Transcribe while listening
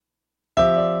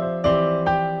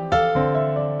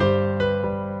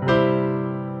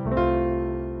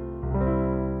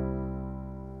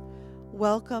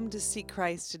Welcome to Seek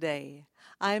Christ Today.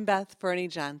 I'm Beth Fernie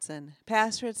Johnson,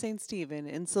 pastor at St. Stephen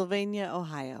in Sylvania,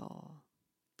 Ohio.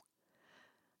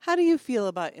 How do you feel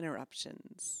about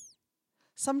interruptions?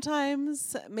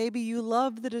 Sometimes maybe you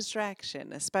love the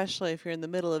distraction, especially if you're in the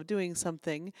middle of doing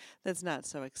something that's not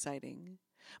so exciting.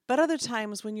 But other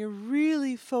times when you're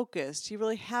really focused, you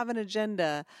really have an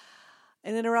agenda,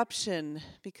 an interruption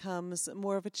becomes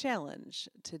more of a challenge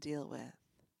to deal with.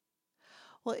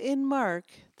 Well, in Mark,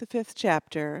 the 5th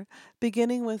chapter,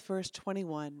 beginning with verse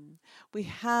 21, we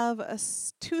have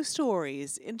two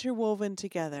stories interwoven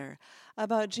together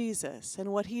about Jesus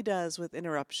and what he does with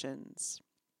interruptions.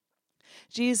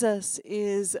 Jesus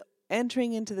is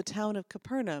entering into the town of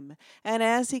Capernaum, and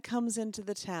as he comes into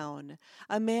the town,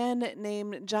 a man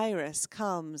named Jairus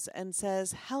comes and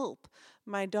says, "Help,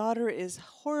 my daughter is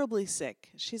horribly sick.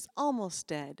 She's almost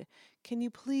dead. Can you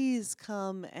please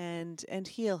come and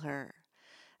heal her?"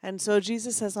 And so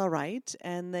Jesus says, all right,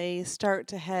 and they start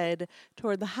to head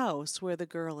toward the house where the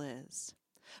girl is.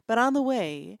 But on the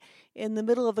way, in the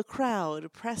middle of the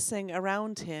crowd, pressing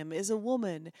around him, is a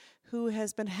woman who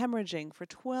has been hemorrhaging for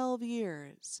 12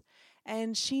 years.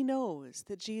 And she knows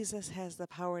that Jesus has the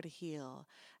power to heal.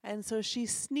 And so she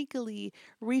sneakily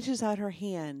reaches out her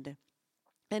hand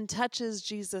and touches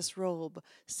Jesus' robe,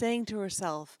 saying to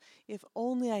herself, if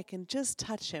only I can just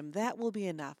touch him, that will be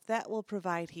enough. That will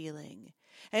provide healing.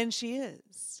 And she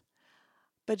is.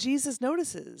 But Jesus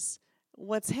notices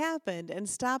what's happened and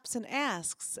stops and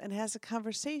asks and has a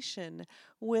conversation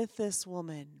with this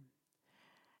woman.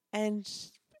 And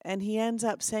he ends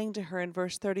up saying to her in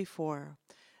verse 34,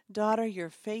 "Daughter, your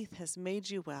faith has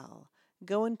made you well.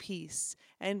 Go in peace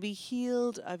and be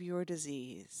healed of your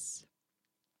disease."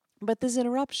 But this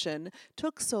interruption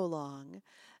took so long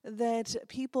that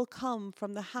people come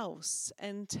from the house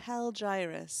and tell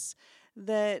Jairus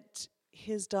that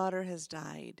his daughter has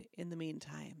died in the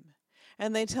meantime.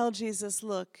 And they tell Jesus,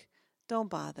 look, don't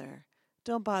bother.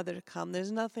 Don't bother to come.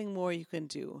 There's nothing more you can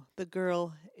do. The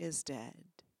girl is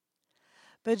dead.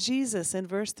 But Jesus in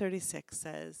verse 36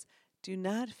 says, "Do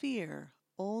not fear,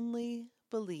 only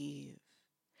believe."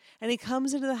 And he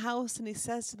comes into the house and he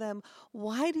says to them,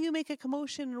 "Why do you make a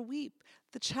commotion and weep?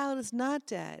 The child is not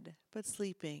dead, but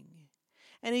sleeping."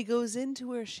 And he goes into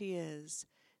where she is,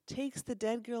 takes the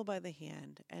dead girl by the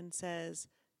hand and says,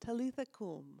 "Talitha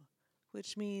cum,"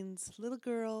 which means, "Little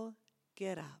girl,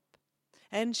 get up."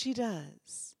 And she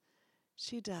does.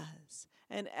 She does.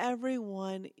 And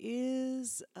everyone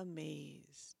is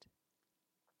amazed.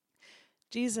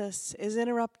 Jesus is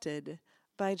interrupted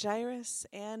by Jairus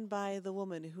and by the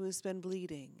woman who has been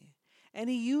bleeding. And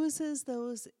he uses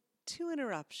those two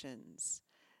interruptions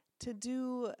to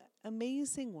do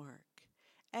amazing work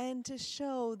and to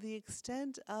show the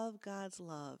extent of God's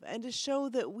love and to show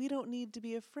that we don't need to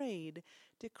be afraid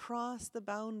to cross the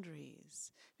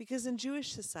boundaries. Because in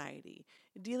Jewish society,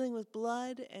 dealing with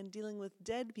blood and dealing with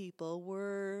dead people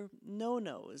were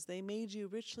no-nos. They made you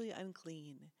ritually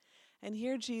unclean. And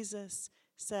here Jesus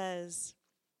says,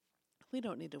 we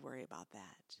don't need to worry about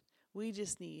that. We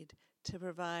just need to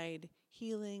provide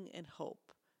healing and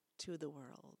hope to the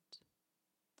world.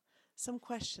 Some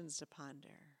questions to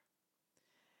ponder.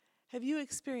 Have you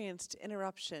experienced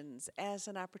interruptions as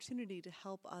an opportunity to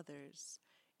help others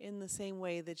in the same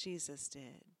way that Jesus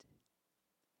did?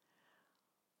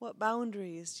 What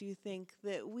boundaries do you think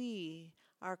that we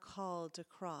are called to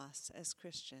cross as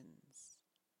Christians?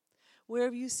 Where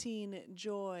have you seen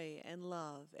joy and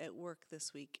love at work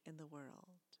this week in the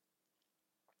world?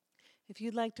 If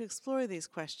you'd like to explore these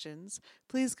questions,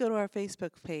 please go to our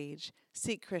Facebook page,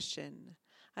 Seek Christian.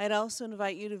 I'd also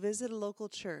invite you to visit a local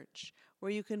church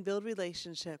where you can build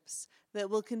relationships that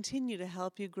will continue to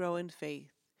help you grow in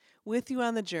faith. With you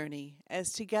on the journey,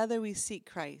 as together we seek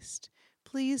Christ.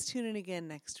 Please tune in again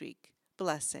next week.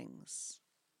 Blessings.